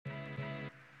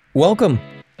Welcome.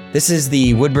 This is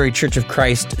the Woodbury Church of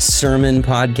Christ Sermon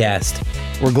Podcast.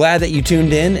 We're glad that you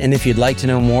tuned in, and if you'd like to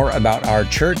know more about our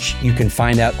church, you can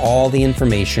find out all the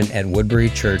information at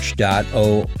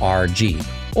woodburychurch.org.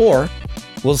 Or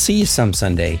we'll see you some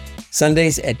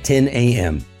Sundays at 10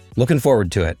 a.m. Looking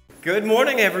forward to it. Good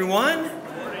morning, everyone.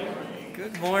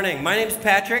 Good morning. My name's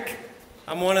Patrick.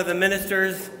 I'm one of the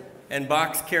ministers and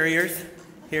box carriers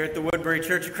here at the Woodbury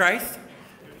Church of Christ.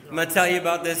 I'm going to tell you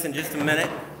about this in just a minute.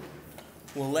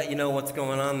 We'll let you know what's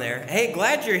going on there. Hey,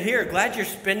 glad you're here. Glad you're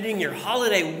spending your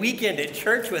holiday weekend at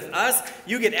church with us.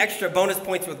 You get extra bonus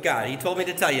points with God. He told me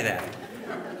to tell you that.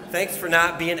 Thanks for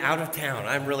not being out of town.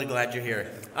 I'm really glad you're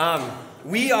here.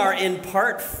 We are in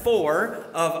part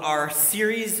 4 of our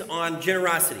series on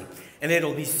generosity. And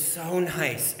it'll be so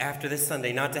nice after this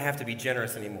Sunday not to have to be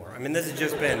generous anymore. I mean, this has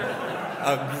just been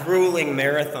a grueling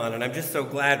marathon, and I'm just so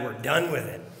glad we're done with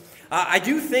it. I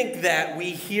do think that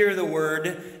we hear the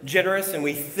word generous and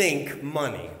we think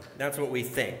money. That's what we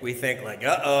think. We think like,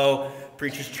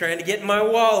 preacher's trying to get in my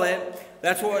wallet.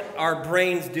 That's what our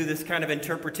brains do, this kind of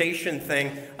interpretation thing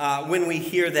when we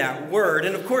hear that word.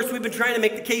 And of course, we've been trying to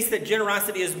make the case that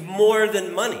generosity is more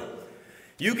than money.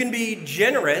 You can be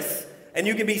generous and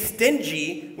you can be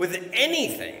stingy with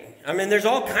anything. I mean, there's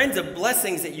all kinds of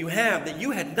blessings that you have that you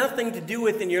had nothing to do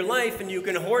with in your life, and you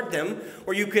can hoard them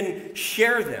or you can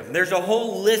share them. There's a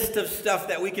whole list of stuff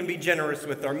that we can be generous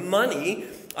with. Our money,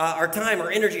 our time,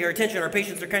 our energy, our attention, our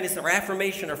patience, our kindness, our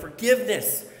affirmation, our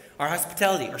forgiveness, our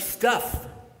hospitality, our stuff.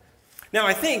 Now,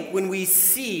 I think when we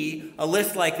see a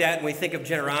list like that and we think of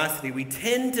generosity, we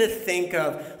tend to think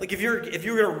of, like if you're going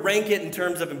to rank it in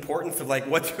terms of importance of like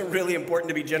what's really important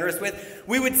to be generous with,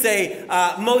 we would say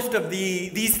most of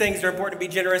these things are important to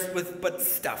be generous with, but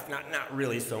stuff, not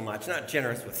really so much, not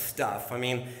generous with stuff. I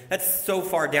mean, that's so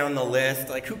far down the list,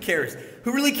 like who cares?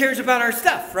 Who really cares about our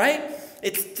stuff, right?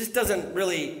 It just doesn't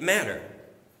really matter.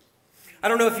 I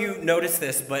don't know if you notice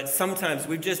this, but sometimes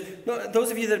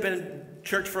those of you that have been in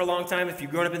church for a long time, if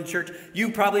you've grown up in the church, you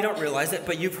probably don't realize it,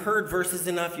 but you've heard verses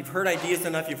enough, you've heard ideas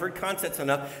enough, you've heard concepts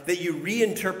enough that you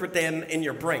reinterpret them in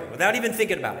your brain without even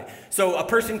thinking about it. So a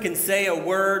person can say a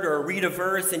word or read a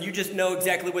verse and you just know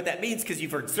exactly what that means because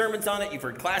you've heard sermons on it, you've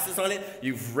heard classes on it,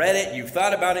 you've read it, you've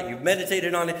thought about it, you've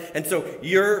meditated on it, and so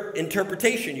your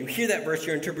interpretation, you hear that verse,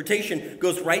 your interpretation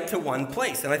goes right to one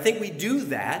place. And I think we do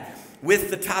that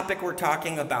with the topic we're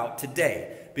talking about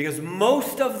today, because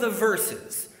most of the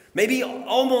verses, maybe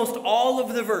almost all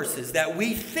of the verses that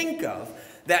we think of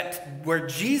that where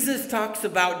Jesus talks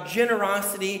about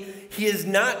generosity, he is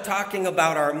not talking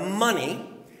about our money,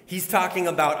 he's talking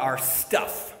about our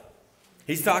stuff.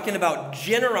 He's talking about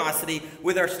generosity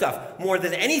with our stuff. More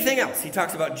than anything else, he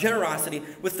talks about generosity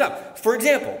with stuff. For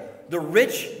example, the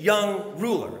rich young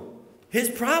ruler, his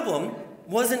problem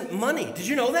wasn't money. Did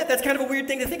you know that? That's kind of a weird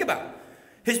thing to think about.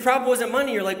 His problem wasn't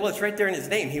money. You're like, well, it's right there in his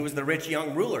name. He was the rich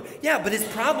young ruler. Yeah, but his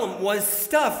problem was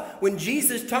stuff. When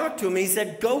Jesus talked to him, he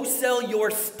said, go sell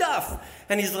your stuff.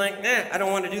 And he's like, I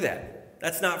don't want to do that.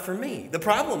 That's not for me. The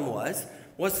problem was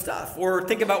stuff. Or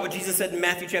think about what Jesus said in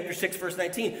Matthew chapter 6, verse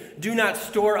 19. Do not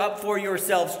store up for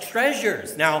yourselves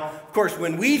treasures. Now, of course,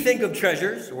 when we think of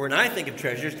treasures, or when I think of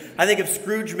treasures, I think of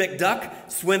Scrooge McDuck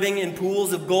swimming in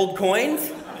pools of gold coins.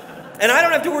 And I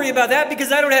don't have to worry about that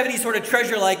because I don't have any sort of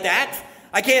treasure like that.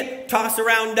 I can't toss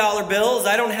around dollar bills.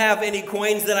 I don't have any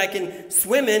coins that I can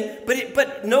swim in.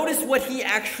 But notice what he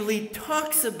actually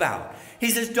talks about. He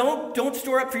says, don't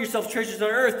store up for yourself treasures on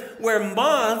earth where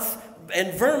moths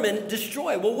and vermin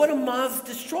destroy. Well, what do moths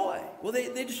destroy? Well,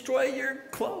 they destroy your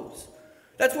clothes.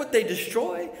 That's what they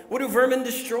destroy. What do vermin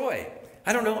destroy?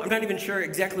 I don't know. I'm not even sure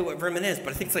exactly what vermin is, but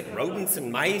I think it's like rodents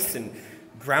and mice and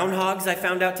groundhogs. I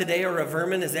found out today are a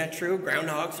vermin. Is that true?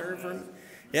 Groundhogs are a vermin?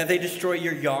 Yeah, they destroy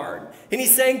your yard. And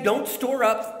he's saying, don't store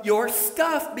up your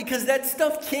stuff because that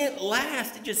stuff can't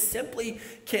last. It just simply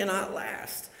cannot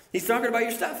last. He's talking about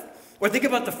your stuff. Or think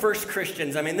about the first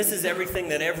Christians. I mean, this is everything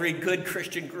that every good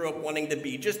Christian grew up wanting to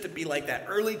be, just to be like that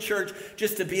early church,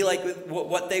 just to be like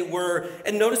what they were.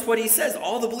 And notice what he says.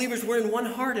 All the believers were in one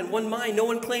heart and one mind. No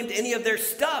one claimed any of their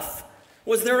stuff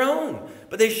was their own,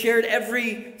 but they shared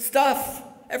every stuff.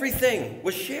 Everything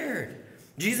was shared.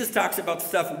 Jesus talks about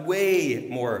stuff way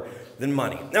more than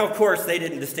money. Now, of course, they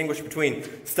didn't distinguish between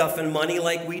stuff and money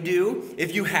like we do.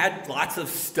 If you had lots of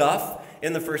stuff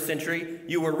in the first century,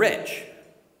 you were rich.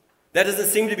 That doesn't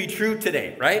seem to be true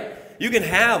today, right? You can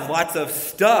have lots of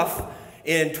stuff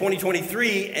in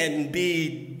 2023 and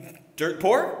be dirt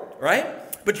poor,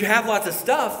 right? But you have lots of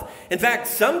stuff. In fact,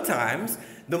 sometimes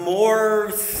the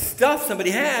more stuff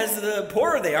somebody has, the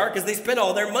poorer they are because they spend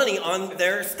all their money on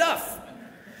their stuff.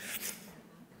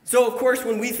 So, of course,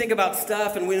 when we think about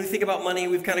stuff and when we think about money,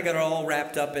 we've kind of got it all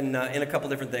wrapped up in a couple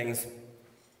different things.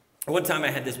 One time I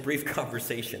had this brief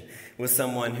conversation with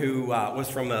someone who was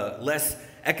from a less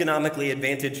economically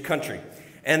advantaged country.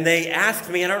 And they asked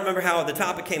me, I don't remember how the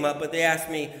topic came up, but they asked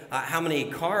me, how many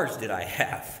cars did I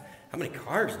have? How many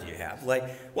cars do you have?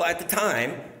 Well, at the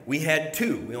time, we had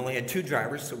two. We only had two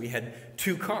drivers, so we had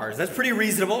two cars. That's pretty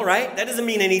reasonable, right? That doesn't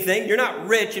mean anything. You're not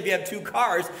rich if you have two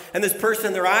cars. And this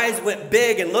person, their eyes went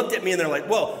big and looked at me, and they're like,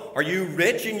 well, are you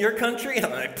rich in your country? And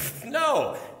I'm like,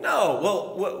 no.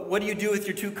 Well, what do you do with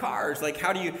your two cars? Like,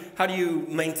 how do you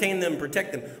maintain them,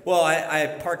 protect them? Well,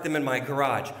 I park them in my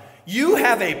garage. You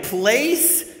have a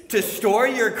place to store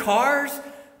your cars?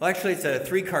 Well, actually, it's a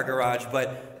 3-car garage,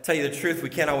 but tell you the truth, we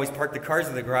can't always park the cars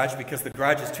in the garage because the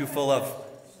garage is too full of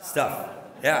stuff.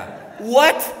 Yeah.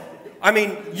 What? I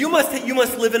mean, you must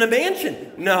live in a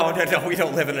mansion. No, we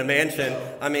don't live in a mansion.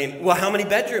 I mean, well, how many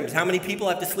bedrooms? How many people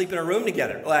have to sleep in a room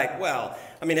together?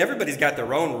 Everybody's got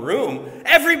their own room.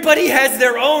 Everybody has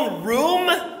their own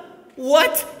room?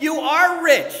 What? You are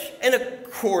rich. And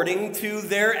according to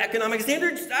their economic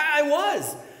standards, I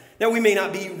was. Now, we may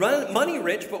not be money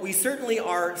rich, but we certainly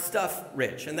are stuff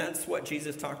rich. And that's what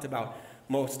Jesus talked about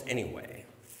most anyway.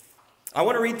 I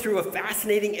want to read through a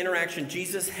fascinating interaction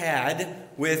Jesus had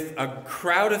with a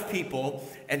crowd of people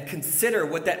and consider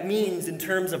what that means in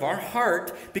terms of our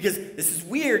heart, because this is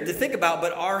weird to think about,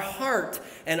 but our heart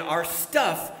and our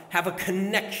stuff have a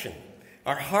connection.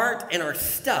 Our heart and our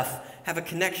stuff have a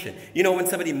connection. You know, when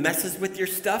somebody messes with your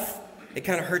stuff, it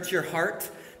kind of hurts your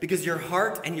heart. Because your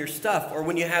heart and your stuff, or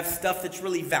when you have stuff that's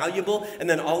really valuable and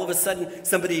then all of a sudden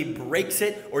somebody breaks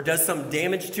it or does some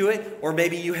damage to it, or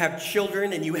maybe you have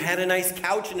children and you had a nice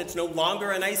couch and it's no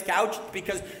longer a nice couch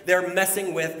because they're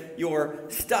messing with your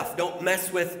stuff. Don't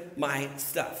mess with my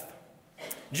stuff.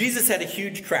 Jesus had a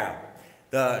huge crowd.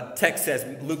 The text says,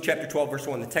 Luke chapter 12, verse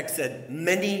 1, the text said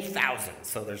many thousands,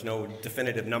 so there's no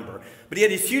definitive number. But he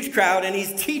had this huge crowd, and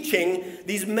he's teaching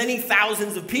these many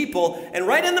thousands of people, and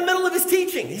right in the middle of his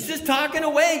teaching, he's just talking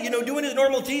away, doing his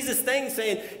normal Jesus thing,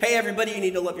 saying, hey, everybody, you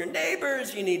need to love your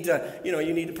neighbors, you need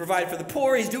to provide for the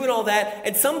poor. He's doing all that,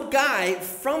 and some guy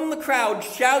from the crowd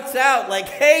shouts out, like,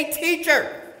 hey,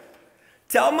 teacher,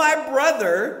 tell my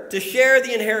brother to share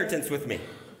the inheritance with me.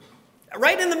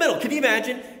 Right in the middle. Can you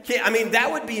imagine?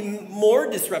 That would be more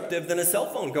disruptive than a cell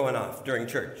phone going off during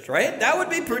church, right? That would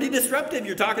be pretty disruptive.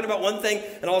 You're talking about one thing,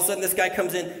 and all of a sudden this guy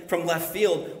comes in from left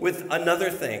field with another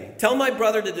thing. Tell my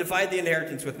brother to divide the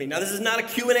inheritance with me. Now, this is not a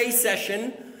Q&A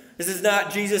session. This is not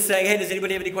Jesus saying, hey, does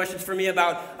anybody have any questions for me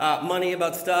about money,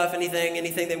 about stuff,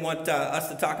 anything they want us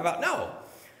to talk about? No.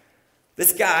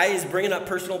 This guy is bringing up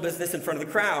personal business in front of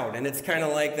the crowd, and it's kind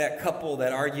of like that couple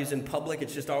that argues in public.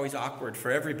 It's just always awkward for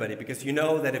everybody because you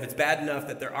know that if it's bad enough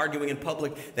that they're arguing in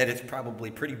public, that it's probably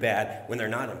pretty bad when they're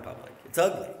not in public. It's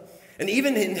ugly. And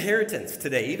even inheritance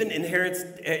today, even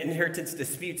inheritance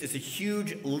disputes is a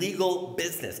huge legal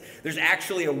business. There's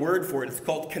actually a word for it. It's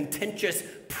called contentious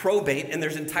probate, and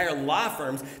there's entire law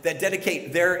firms that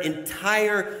dedicate their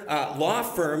entire law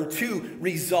firm to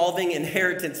resolving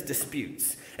inheritance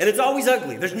disputes. And it's always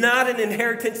ugly. There's not an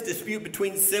inheritance dispute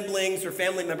between siblings or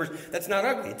family members that's not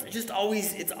ugly. It's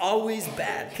always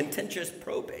bad, contentious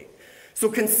probate.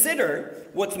 So consider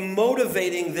what's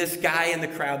motivating this guy in the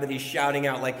crowd that he's shouting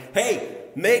out like, hey,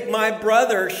 make my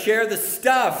brother share the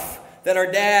stuff that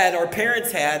our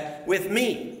parents had with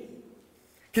me.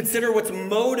 Consider what's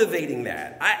motivating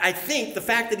that. I think the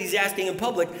fact that he's asking in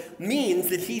public means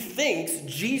that he thinks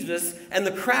Jesus and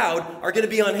the crowd are going to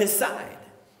be on his side.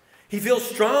 He feels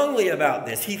strongly about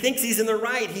this. He thinks he's in the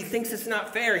right. He thinks it's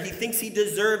not fair. He thinks he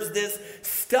deserves this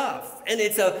stuff. And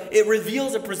it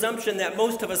reveals a presumption that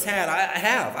most of us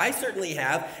I certainly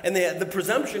have. And the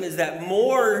presumption is that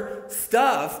more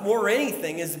stuff, more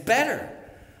anything is better.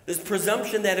 This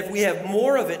presumption that if we have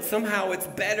more of it, somehow it's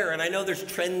better. And I know there's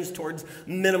trends towards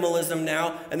minimalism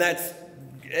now, and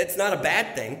it's not a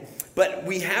bad thing. But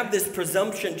we have this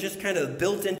presumption just kind of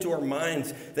built into our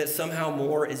minds that somehow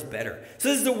more is better. So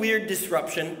this is a weird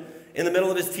disruption in the middle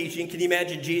of his teaching. Can you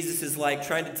imagine Jesus is like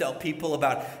trying to tell people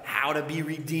about how to be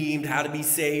redeemed, how to be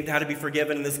saved, how to be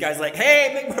forgiven. And this guy's like,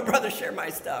 hey, make my brother share my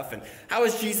stuff. And how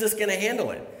is Jesus going to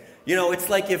handle it? It's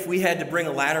like if we had to bring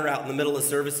a ladder out in the middle of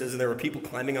services and there were people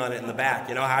climbing on it in the back.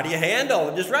 How do you handle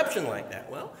a disruption like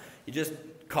that? Well, you just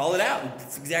call it out. And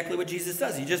that's exactly what Jesus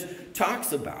does. He just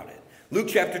talks about it. Luke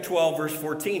chapter 12, verse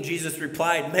 14, Jesus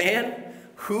replied, man,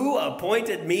 who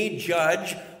appointed me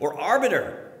judge or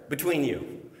arbiter between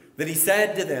you? That he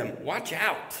said to them, watch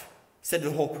out. He said to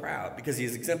the whole crowd, because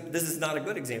this is not a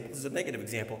good example, this is a negative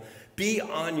example. Be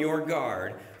on your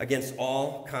guard against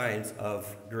all kinds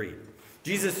of greed.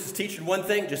 Jesus is teaching one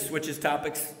thing, just switches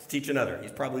topics to teach another.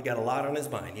 He's probably got a lot on his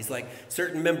mind. He's like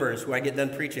certain members who I get done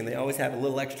preaching, they always have a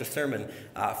little extra sermon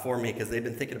for me because they've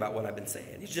been thinking about what I've been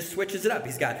saying. He just switches it up.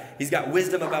 He's got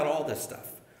wisdom about all this stuff.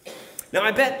 Now,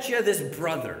 I bet you this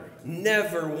brother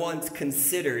never once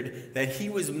considered that he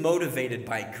was motivated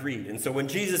by greed. And so when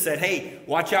Jesus said, hey,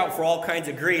 watch out for all kinds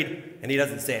of greed, and he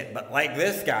doesn't say it, but like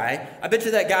this guy, I bet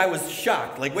you that guy was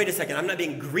shocked. Like, wait a second, I'm not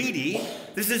being greedy.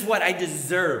 This is what I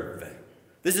deserve.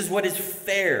 This is what is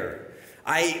fair.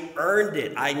 I earned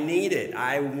it. I need it.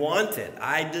 I want it.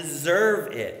 I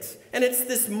deserve it. And it's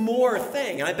this more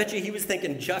thing. And I bet you he was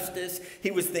thinking justice. He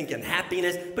was thinking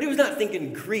happiness. But he was not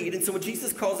thinking greed. And so when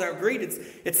Jesus calls out greed,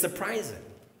 it's surprising.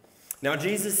 Now,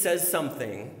 Jesus says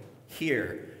something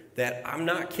here that I'm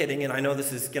not kidding. And I know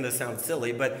this is going to sound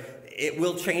silly, but it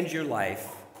will change your life.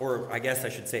 Or I guess I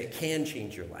should say it can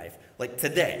change your life. Like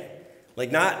today. Like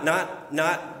not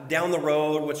down the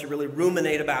road, what you really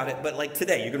ruminate about it, but like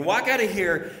today. You can walk out of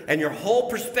here and your whole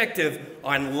perspective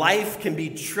on life can be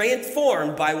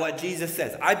transformed by what Jesus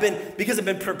says. Because I've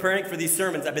been preparing for these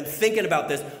sermons, I've been thinking about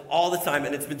this all the time,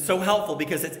 and it's been so helpful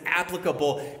because it's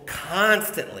applicable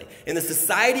constantly. In the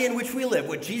society in which we live,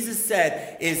 what Jesus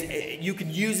said is you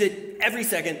can use it every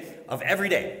second of every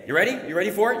day. You ready? You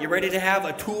ready for it? You're ready to have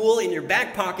a tool in your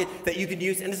back pocket that you can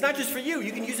use. And it's not just for you.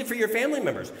 You can use it for your family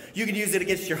members. You can use it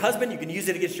against your husband. You can use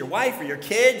it against your wife or your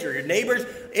kids or your neighbors,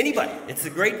 anybody. It's a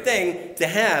great thing to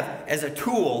have as a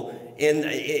tool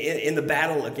in the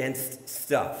battle against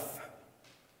stuff.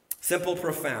 Simple,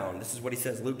 profound. This is what he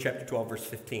says, Luke chapter 12, verse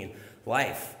 15.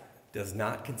 Life does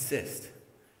not consist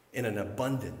in an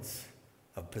abundance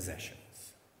of possessions.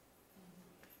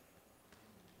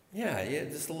 Yeah,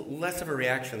 just less of a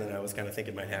reaction than I was kind of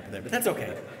thinking might happen there, but that's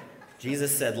okay.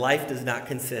 Jesus said, life does not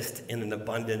consist in an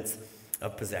abundance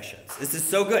of possessions. This is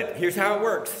so good. Here's how it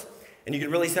works. And you can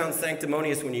really sound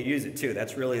sanctimonious when you use it too.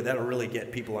 That'll really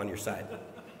get people on your side.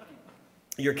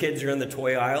 Your kids are in the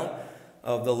toy aisle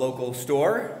of the local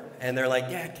store, and they're like,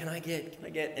 yeah, can I get,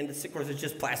 and of course it's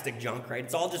just plastic junk, right?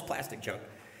 It's all just plastic junk.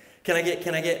 Can I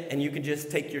get, and you can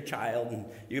just take your child and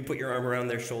you can put your arm around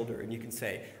their shoulder and you can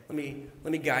say, let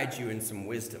me guide you in some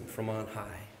wisdom from on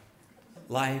high.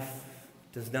 Life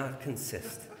does not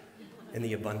consist in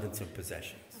the abundance of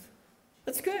possessions.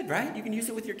 That's good, right? You can use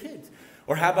it with your kids.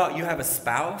 Or how about you have a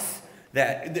spouse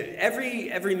that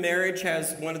every marriage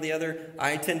has one or the other.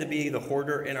 I tend to be the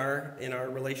hoarder in our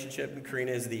relationship, and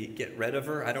Karina is the get rid of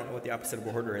her. I don't know what the opposite of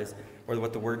a hoarder is, or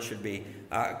what the word should be.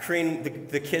 Karina,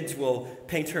 the kids will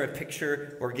paint her a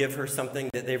picture or give her something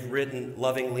that they've written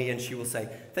lovingly, and she will say,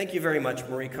 "Thank you very much,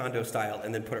 Marie Kondo style,"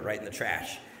 and then put it right in the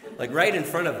trash, like right in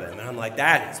front of them. And I'm like,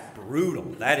 that is brutal.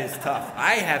 That is tough.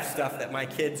 I have stuff that my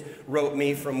kids wrote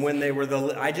me from when they were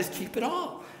I just keep it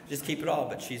all.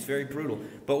 But she's very brutal.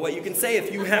 But what you can say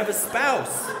if you have a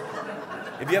spouse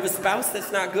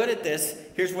that's not good at this,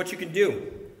 here's what you can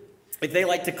do. If they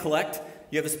like to collect,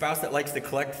 you have a spouse that likes to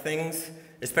collect things,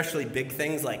 especially big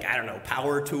things like, I don't know,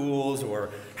 power tools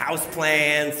or house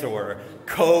plants or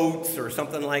coats or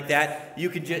something like that. You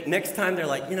could just, next time they're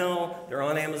like, they're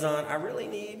on Amazon, I really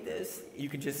need this. You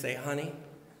could just say, honey,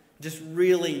 just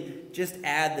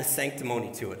add the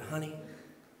sanctimony to it. Honey,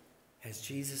 as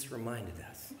Jesus reminded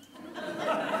us,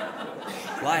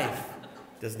 life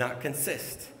does not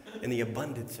consist in the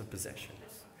abundance of possessions.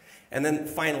 And then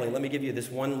finally, let me give you this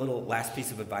one little last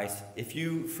piece of advice. If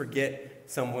you forget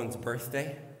someone's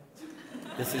birthday,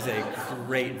 this is a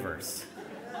great verse.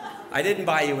 I didn't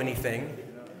buy you anything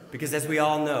because, as we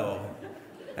all know,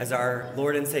 as our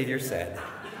Lord and Savior said,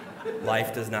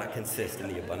 life does not consist in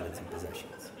the abundance of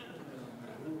possessions.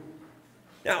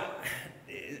 Now,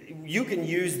 you can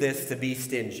use this to be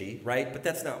stingy, right? But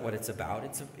that's not what it's about.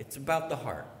 It's about the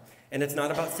heart. And it's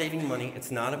not about saving money.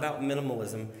 It's not about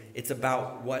minimalism. It's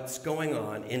about what's going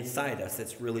on inside us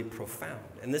that's really profound.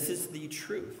 And this is the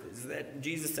truth, is that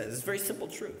Jesus says, it's a very simple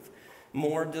truth.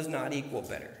 More does not equal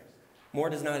better. More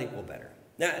does not equal better.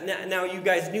 Now you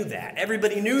guys knew that.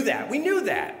 Everybody knew that. We knew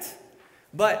that.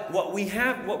 But what we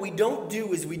don't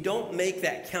do is we don't make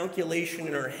that calculation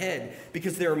in our head,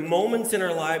 because there are moments in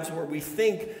our lives where we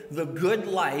think the good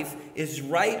life is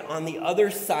right on the other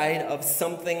side of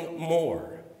something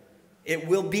more. It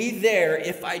will be there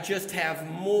if I just have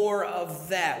more of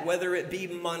that, whether it be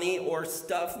money or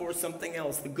stuff or something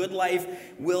else. The good life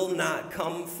will not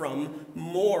come from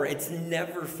more. It's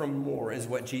never from more, is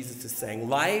what Jesus is saying.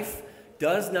 Life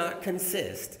does not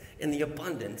consist in the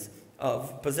abundance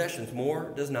of possessions.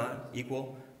 More does not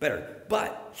equal better.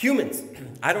 But humans,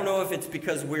 I don't know if it's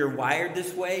because we're wired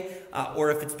this way or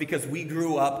if it's because we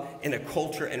grew up in a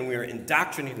culture and we're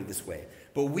indoctrinated this way.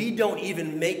 But we don't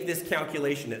even make this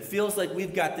calculation. It feels like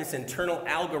we've got this internal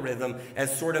algorithm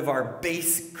as sort of our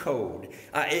base code.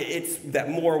 It's that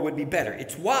more would be better.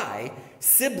 It's why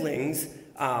siblings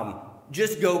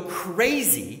just go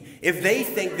crazy if they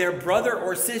think their brother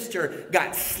or sister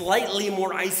got slightly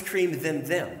more ice cream than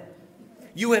them.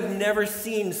 You have never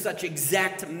seen such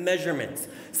exact measurements,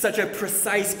 such a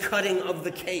precise cutting of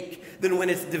the cake than when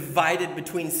it's divided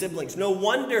between siblings. No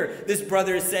wonder this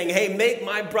brother is saying, hey, make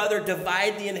my brother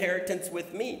divide the inheritance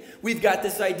with me. We've got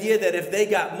this idea that if they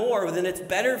got more, then it's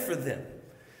better for them.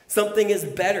 Something is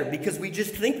better because we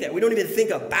just think that. We don't even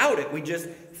think about it. We just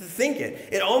think it.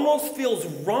 It almost feels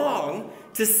wrong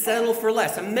to settle for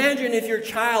less. Imagine if your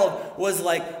child was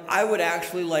like, I would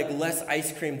actually like less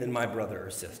ice cream than my brother or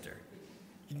sister.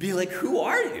 You'd be like, who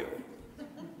are you?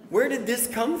 Where did this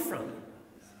come from?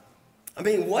 I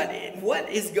mean, what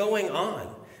is going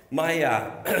on?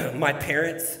 My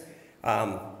parents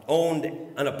owned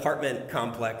an apartment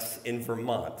complex in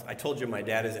Vermont. I told you my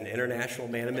dad is an international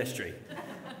man of mystery.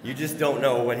 You just don't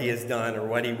know what he has done or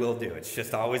what he will do. It's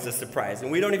just always a surprise.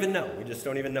 And we don't even know. We just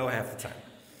don't even know half the time.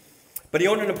 But he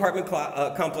owned an apartment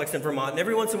complex in Vermont, and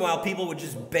every once in a while, people would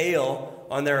just bail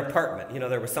on their apartment. You know,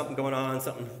 there was something going on,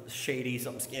 something shady,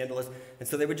 something scandalous, and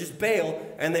so they would just bail,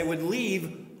 and they would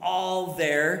leave all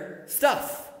their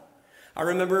stuff. I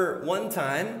remember one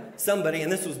time, somebody,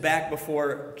 and this was back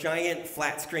before giant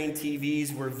flat-screen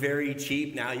TVs were very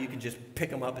cheap. Now you can just pick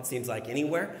them up, it seems like,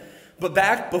 anywhere. But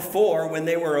back before, when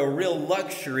they were a real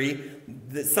luxury,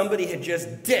 that somebody had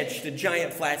just ditched a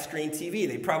giant flat screen TV.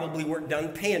 They probably weren't done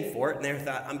paying for it, and they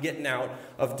thought, I'm getting out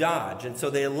of Dodge. And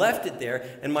so they left it there,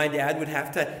 and my dad would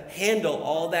have to handle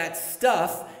all that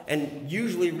stuff and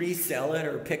usually resell it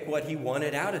or pick what he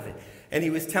wanted out of it. And he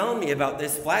was telling me about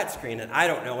this flat screen, and I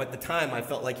don't know, at the time I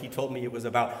felt like he told me it was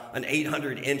about an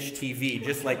 800-inch TV,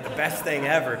 just like the best thing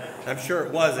ever. I'm sure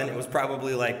it wasn't. It was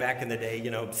probably like back in the day,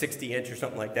 60-inch or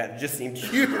something like that. It just seemed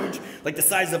huge, like the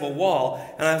size of a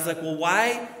wall. And I was like, well,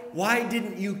 why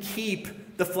didn't you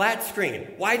keep the flat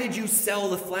screen? Why did you sell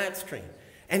the flat screen?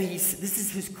 And this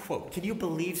is his quote. Can you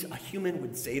believe a human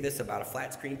would say this about a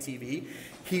flat screen TV?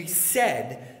 He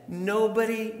said,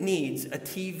 nobody needs a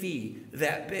TV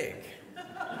that big.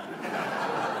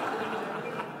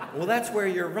 Well, that's where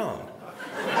you're wrong.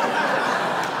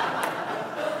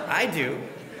 I do.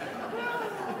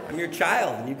 I'm your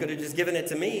child, and you could have just given it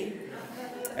to me.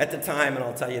 At the time, and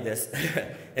I'll tell you this,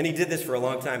 and he did this for a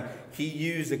long time, he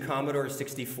used a Commodore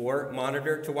 64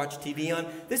 monitor to watch TV on.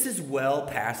 This is well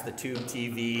past the tube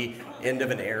TV end of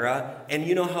an era. And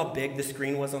you know how big the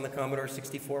screen was on the Commodore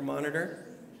 64 monitor?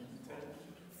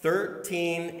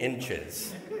 13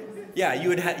 inches. Yeah, he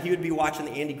would be watching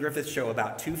the Andy Griffith Show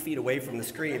about 2 feet away from the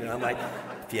screen, and I'm like,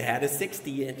 if you had a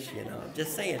 60-inch,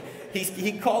 just saying.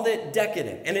 He called it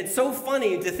decadent, and it's so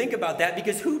funny to think about that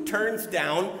because who turns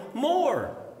down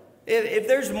more? If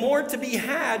there's more to be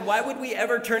had, why would we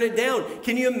ever turn it down?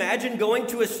 Can you imagine going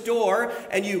to a store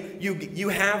and you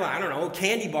have, I don't know, a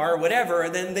candy bar or whatever,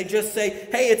 and then they just say,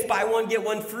 hey, it's buy one, get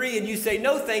one free, and you say,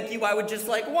 no, thank you, I would just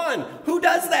like one. Who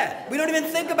does that? We don't even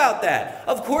think about that.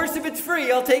 Of course, if it's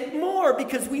free, I'll take more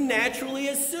because we naturally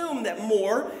assume that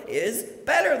more is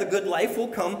better. The good life will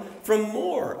come from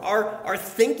more. Our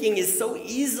thinking is so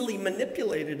easily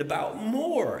manipulated about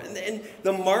more, and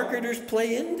the marketers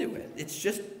play into it. It's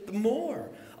just more.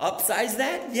 Upsize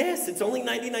that? Yes, it's only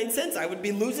 99 cents. I would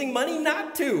be losing money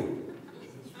not to.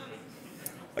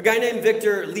 A guy named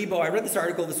Victor Lebo, I read this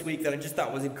article this week that I just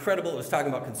thought was incredible. It was talking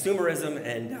about consumerism,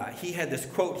 and he had this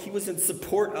quote. He was in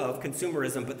support of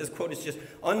consumerism, but this quote is just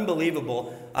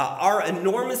unbelievable. Our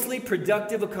enormously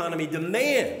productive economy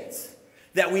demands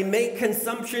that we make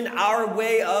consumption our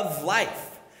way of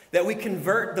life, that we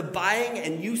convert the buying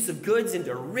and use of goods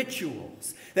into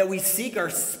rituals, that we seek our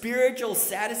spiritual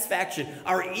satisfaction,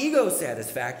 our ego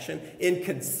satisfaction in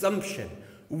consumption.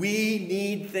 We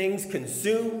need things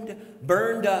consumed,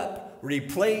 burned up,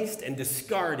 replaced, and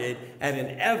discarded at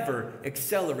an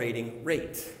ever-accelerating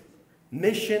rate.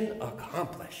 Mission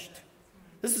accomplished.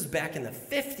 This was back in the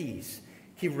 50s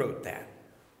he wrote that.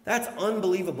 That's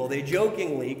unbelievable. They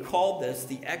jokingly called this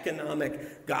the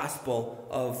economic gospel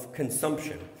of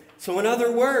consumption. So in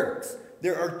other words,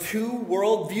 there are two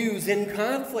worldviews in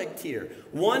conflict here.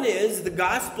 One is the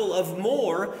gospel of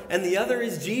more, and the other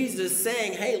is Jesus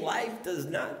saying, hey, life does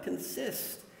not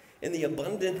consist in the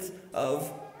abundance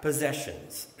of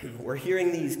possessions. We're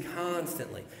hearing these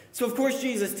constantly. So, of course,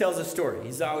 Jesus tells a story.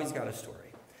 He's always got a story.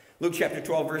 Luke chapter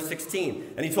 12, verse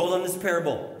 16. And he told them this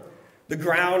parable. The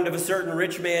ground of a certain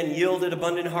rich man yielded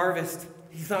abundant harvest.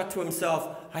 He thought to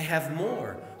himself, I have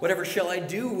more. Whatever shall I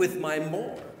do with my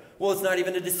more? Well, it's not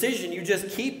even a decision. You just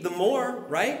keep the more,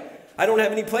 right? I don't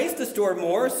have any place to store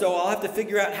more, so I'll have to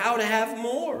figure out how to have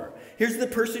more. Here's the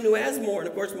person who has more, and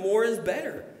of course, more is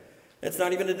better. It's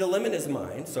not even a dilemma in his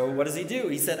mind. So what does he do?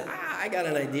 He said, I got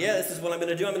an idea. This is what I'm going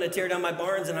to do. I'm going to tear down my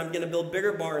barns, and I'm going to build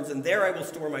bigger barns, and there I will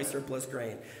store my surplus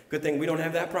grain. Good thing we don't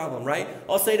have that problem, right?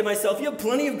 I'll say to myself, you have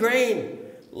plenty of grain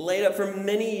laid up for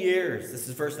many years. This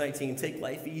is verse 19. Take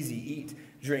life easy, eat,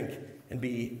 drink, and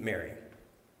be merry.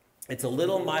 It's a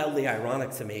little mildly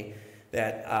ironic to me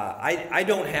that I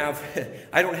don't have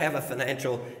a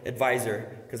financial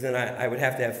advisor, because then I would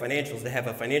have to have financials to have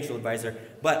a financial advisor.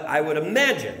 But I would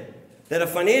imagine that a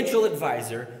financial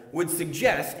advisor would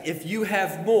suggest if you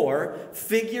have more,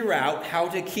 figure out how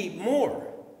to keep more.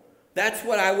 That's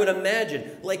what I would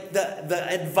imagine. Like the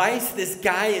advice this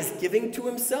guy is giving to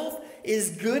himself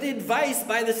is good advice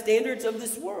by the standards of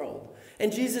this world.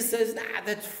 And Jesus says,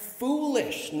 that's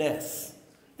foolishness.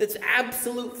 That's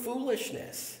absolute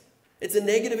foolishness. It's a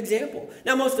negative example.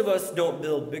 Now, most of us don't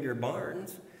build bigger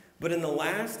barns, but in the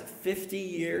last 50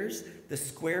 years, the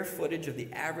square footage of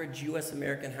the average U.S.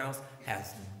 American house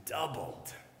has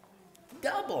doubled.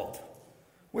 Doubled.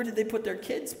 Where did they put their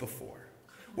kids before?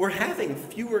 We're having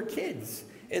fewer kids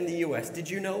in the U.S. Did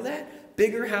you know that?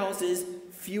 Bigger houses,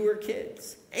 fewer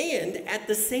kids. And at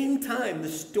the same time, the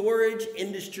storage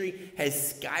industry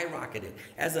has skyrocketed.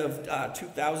 As of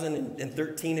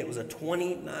 2013, it was a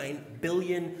 $29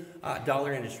 billion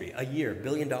industry a year, $1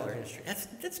 billion industry.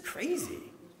 That's crazy.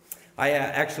 I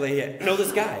actually know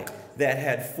this guy that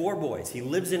had 4 boys. He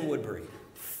lives in Woodbury.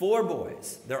 4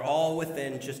 boys. They're all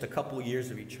within just a couple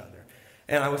years of each other.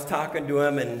 And I was talking to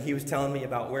him, and he was telling me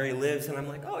about where he lives, and I'm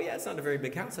like, oh yeah, it's not a very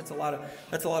big house. That's a lot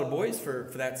of boys for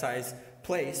that size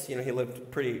place. You know, he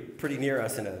lived pretty near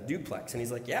us in a duplex, and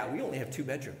he's like, yeah, we only have 2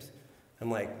 bedrooms.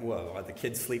 I'm like, whoa, are the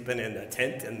kids sleeping in a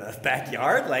tent in the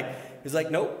backyard? He's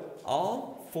like, nope,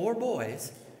 all 4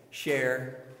 boys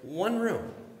share 1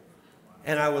 room.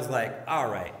 And I was like,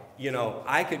 all right,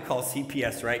 I could call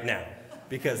CPS right now,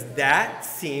 because that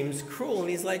seems cruel. And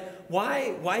he's like,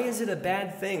 why is it a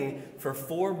bad thing for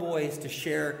 4 boys to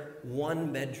share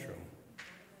 1 bedroom?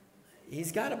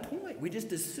 He's got a point. We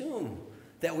just assume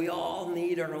that we all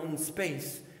need our own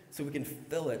space so we can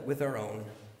fill it with our own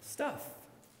stuff.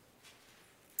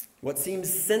 What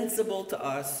seems sensible to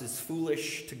us is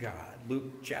foolish to God.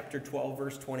 Luke chapter 12,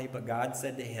 verse 20, but God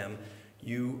said to him,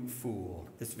 you fool,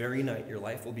 this very night your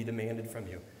life will be demanded from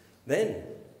you. Then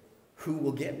who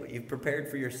will get what you've prepared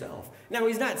for yourself? Now,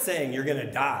 he's not saying you're going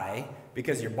to die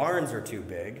because your barns are too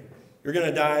big. You're going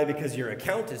to die because your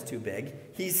account is too big.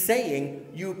 He's saying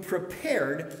you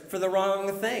prepared for the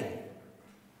wrong thing.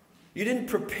 You didn't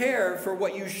prepare for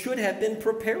what you should have been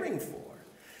preparing for.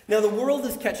 Now, the world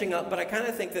is catching up, but I kind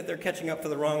of think that they're catching up for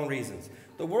the wrong reasons.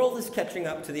 The world is catching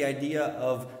up to the idea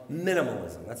of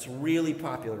minimalism. That's really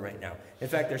popular right now. In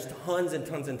fact, there's tons and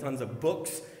tons and tons of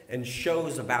books and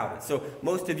shows about it. So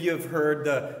most of you have heard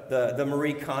the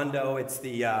Marie Kondo. It's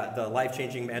the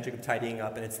life-changing magic of tidying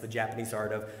up, and it's the Japanese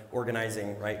art of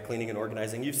organizing, right? Cleaning and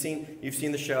organizing. You've seen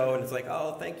the show, and it's like,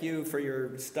 oh, thank you for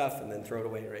your stuff, and then throw it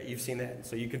away, right? You've seen that,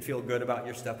 so you can feel good about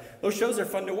your stuff. Those shows are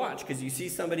fun to watch because you see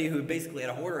somebody who basically had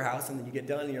a hoarder house, and then you get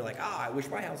done, and you're like, I wish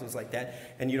my house was like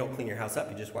that, and you don't clean your house up.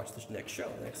 You just watch the next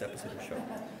episode of the show.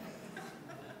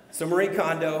 So Marie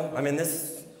Kondo,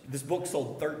 this book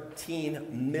sold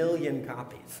 13 million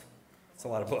copies. That's a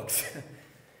lot of books.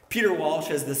 Peter Walsh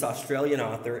is this Australian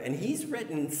author, and he's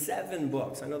written 7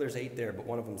 books. I know there's 8 there, but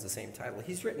one of them's the same title.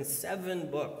 He's written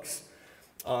 7 books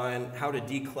on how to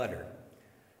declutter.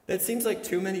 That seems like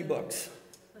too many books,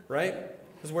 right?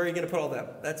 Because where are you going to put all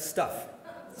that stuff?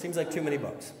 Seems like too many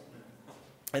books.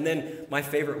 And then my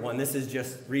favorite one, this is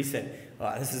just recent.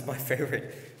 This is my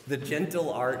favorite. The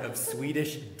Gentle Art of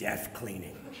Swedish Death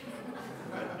Cleaning.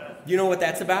 You know what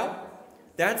that's about?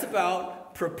 That's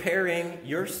about preparing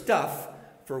your stuff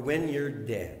for when you're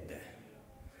dead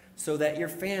so that your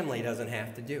family doesn't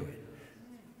have to do it.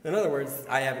 In other words,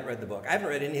 I haven't read the book. I haven't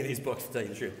read any of these books, to tell you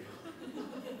the truth.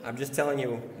 I'm just telling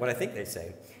you what I think they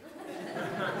say.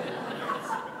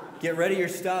 Get rid of your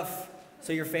stuff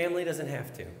so your family doesn't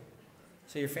have to.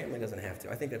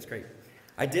 I think that's great.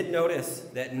 I did notice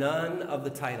that none of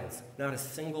the titles, not a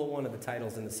single one of the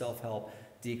titles in the self-help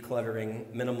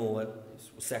decluttering minimal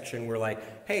section were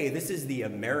like, hey, this is the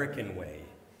American way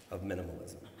of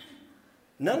minimalism.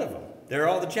 None of them. They're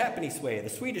all the Japanese way, the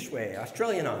Swedish way,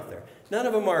 Australian author. None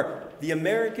of them are the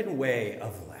American way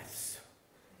of less.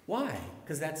 Why?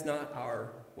 Because that's not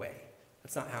our way.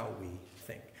 That's not how we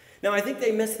think. Now, I think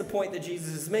they miss the point that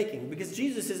Jesus is making, because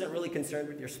Jesus isn't really concerned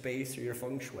with your space or your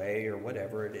feng shui or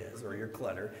whatever it is, or your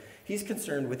clutter. He's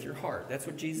concerned with your heart. That's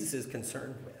what Jesus is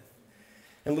concerned with.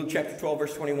 And Luke chapter 12,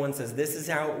 verse 21 says, "This is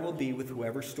how it will be with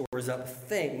whoever stores up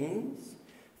things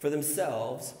for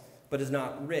themselves, but is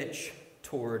not rich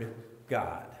toward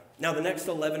God." Now, the next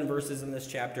 11 verses in this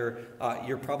chapter,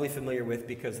 you're probably familiar with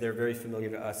because they're very familiar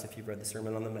to us if you've read the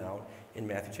Sermon on the Mount in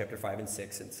Matthew chapter 5 and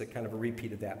 6. It's a kind of a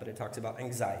repeat of that, but it talks about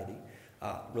anxiety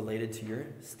related to your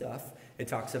stuff. It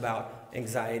talks about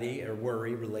anxiety or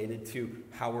worry related to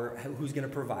who's going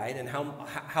to provide, and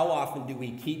how often do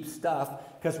we keep stuff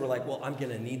because we're like, well, I'm going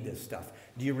to need this stuff.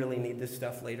 Do you really need this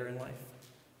stuff later in life?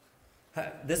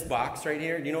 This box right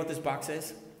here, do you know what this box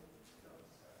is?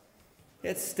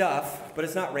 It's stuff, but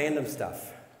it's not random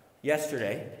stuff.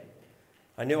 Yesterday,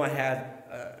 I knew I had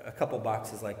a couple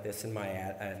boxes like this in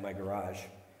my garage.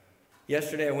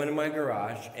 Yesterday, I went in my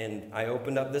garage, and I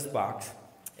opened up this box,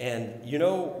 and you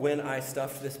know when I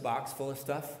stuffed this box full of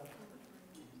stuff?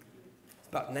 It's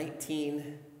about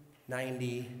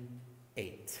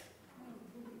 1998.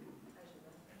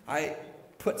 I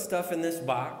put stuff in this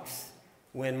box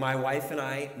when my wife and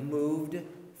I moved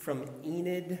from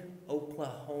Enid,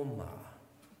 Oklahoma.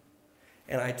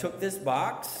 And I took this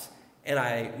box and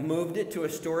I moved it to a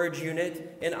storage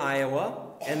unit in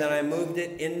Iowa, and then I moved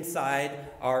it inside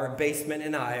our basement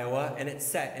in Iowa, and it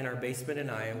sat in our basement in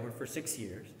Iowa for 6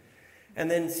 years. And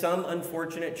then some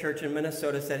unfortunate church in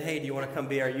Minnesota said, "Hey, do you want to come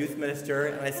be our youth minister?"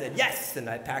 And I said, "Yes!" And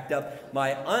I packed up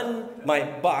my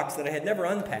box that I had never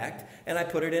unpacked, and I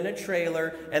put it in a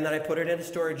trailer, and then I put it in a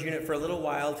storage unit for a little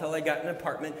while until I got an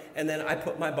apartment, and then I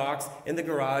put my box in the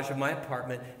garage of my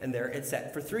apartment, and there it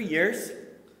sat for 3 years.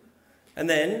 And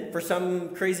then, for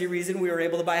some crazy reason, we were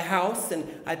able to buy a house, and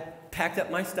I packed up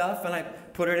my stuff, and I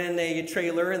put it in a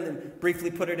trailer, and then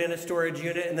briefly put it in a storage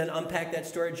unit, and then unpacked that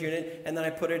storage unit, and then I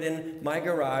put it in my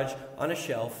garage on a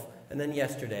shelf, and then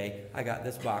yesterday, I got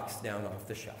this box down off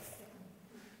the shelf.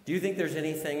 Do you think there's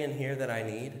anything in here that I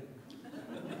need?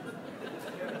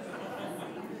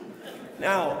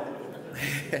 Now,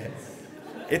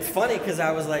 it's funny because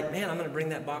I was like, man, I'm going to bring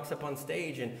that box up on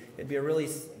stage, and it'd be a really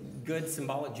good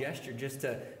symbolic gesture just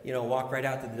to, walk right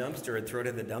out to the dumpster and throw it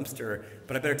in the dumpster,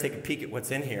 but I better take a peek at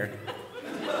what's in here.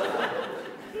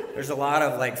 There's a lot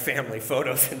of family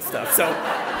photos and stuff, so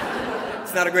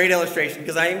it's not a great illustration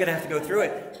because I am going to have to go through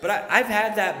it. But I've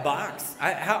had that box.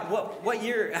 What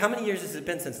year? How many years has it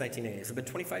been since 1988? Has it been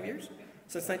 25 years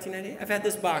since 1998? I've had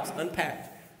this box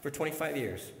unpacked for 25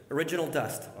 years. Original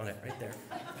dust on it right there.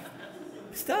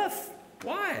 Stuff.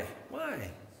 Why?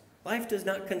 Life does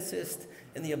not consist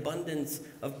in the abundance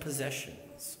of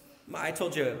possessions. I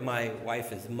told you my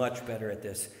wife is much better at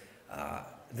this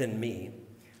than me.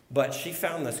 But she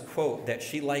found this quote that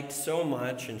she liked so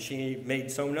much, and she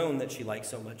made so known that she liked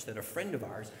so much that a friend of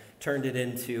ours turned it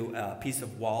into a piece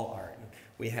of wall art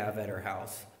we have at her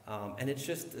house. And it's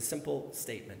just a simple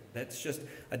statement. That's just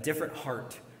a different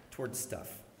heart towards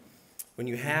stuff. When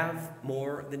you have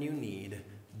more than you need,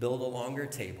 build a longer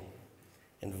table.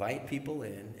 Invite people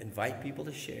in, invite people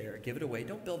to share, give it away.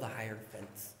 Don't build a higher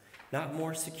fence. Not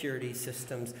more security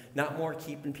systems, not more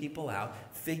keeping people out.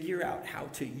 Figure out how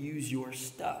to use your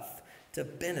stuff to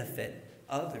benefit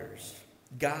others.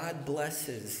 God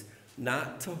blesses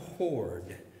not to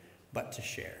hoard, but to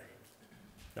share.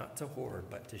 Not to hoard,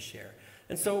 but to share.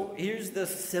 And so here's the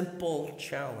simple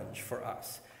challenge for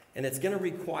us. And it's going to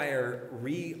require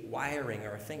rewiring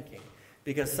our thinking.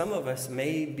 Because some of us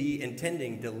may be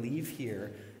intending to leave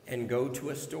here and go to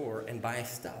a store and buy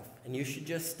stuff. And you should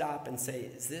just stop and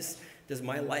say, does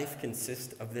my life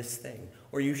consist of this thing?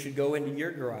 Or you should go into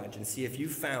your garage and see if you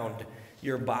found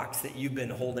your box that you've been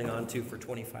holding on to for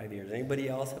 25 years. Anybody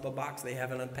else have a box they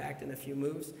haven't unpacked in a few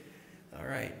moves? All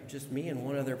right, just me and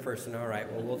one other person. All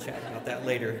right, well, we'll chat about that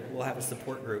later. We'll have a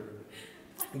support group.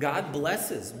 God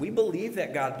blesses. We believe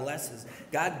that God blesses.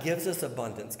 God gives us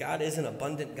abundance. God is an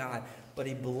abundant God, but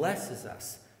he blesses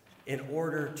us in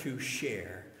order to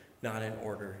share, not in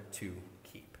order to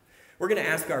keep. We're going to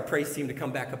ask our praise team to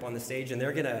come back up on the stage, and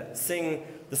they're going to sing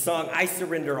the song, "I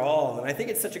Surrender All." And I think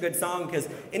it's such a good song because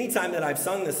anytime that I've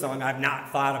sung this song, I've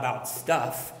not thought about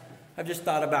stuff. I've just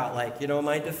thought about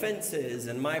my defenses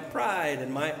and my pride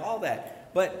and all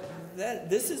that. But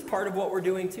this is part of what we're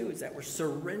doing too, is that we're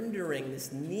surrendering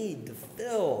this need to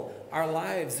fill our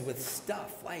lives with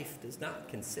stuff. Life does not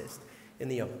consist in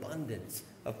the abundance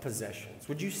of possessions.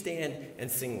 Would you stand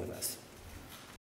and sing with us?